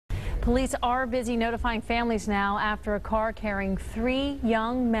Police are busy notifying families now after a car carrying 3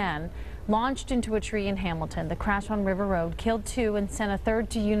 young men launched into a tree in Hamilton. The crash on River Road killed 2 and sent a third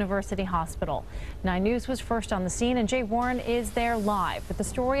to University Hospital. 9 News was first on the scene, and Jay Warren is there live with the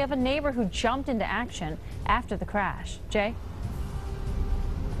story of a neighbor who jumped into action after the crash. Jay?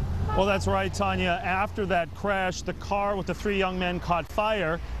 Well, that's right, Tanya. After that crash, the car with the 3 young men caught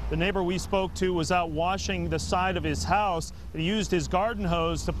fire. The neighbor we spoke to was out washing the side of his house. He used his garden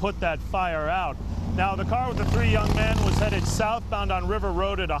hose to put that fire out. Now, the car with the 3 young men was headed southbound on River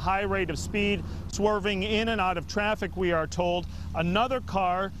Road at a high rate of speed, swerving in and out of traffic, we are told. Another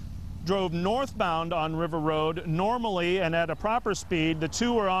car drove northbound on River Road normally and at a proper speed. The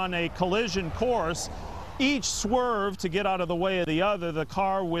 2 were on a collision course. Each swerved to get out of the way of the other. The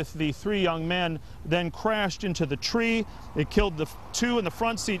car with the 3 young men then crashed into the tree. It killed the 2 in the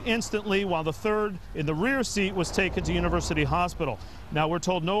front seat instantly, while the 3rd in the rear seat was taken to University Hospital. Now, we're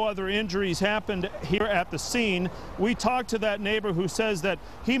told no other injuries happened here at the scene. We talked to that neighbor who says that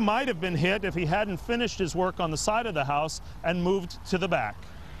he might have been hit if he hadn't finished his work on the side of the house and moved to the back.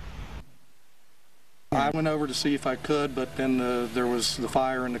 I went over to see if I could, but then there was the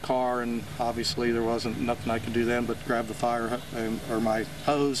fire in the car, and obviously there wasn't nothing I could do then but grab the fire or my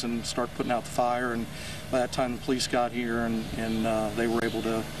hose and start putting out the fire. And by that time the police got here, and they were able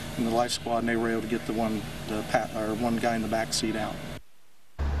to, in the life squad, and they were able to get the one guy in the back seat out.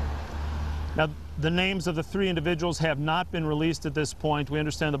 Now, the names of the 3 individuals have not been released at this point. We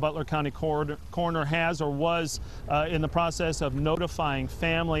understand the Butler County coroner has or was in the process of notifying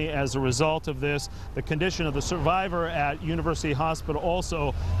family as a result of this. The condition of the survivor at University Hospital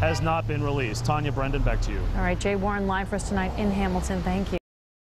also has not been released. Tanya, Brendan, back to you. All right, Jay Warren live for us tonight in Hamilton. Thank you.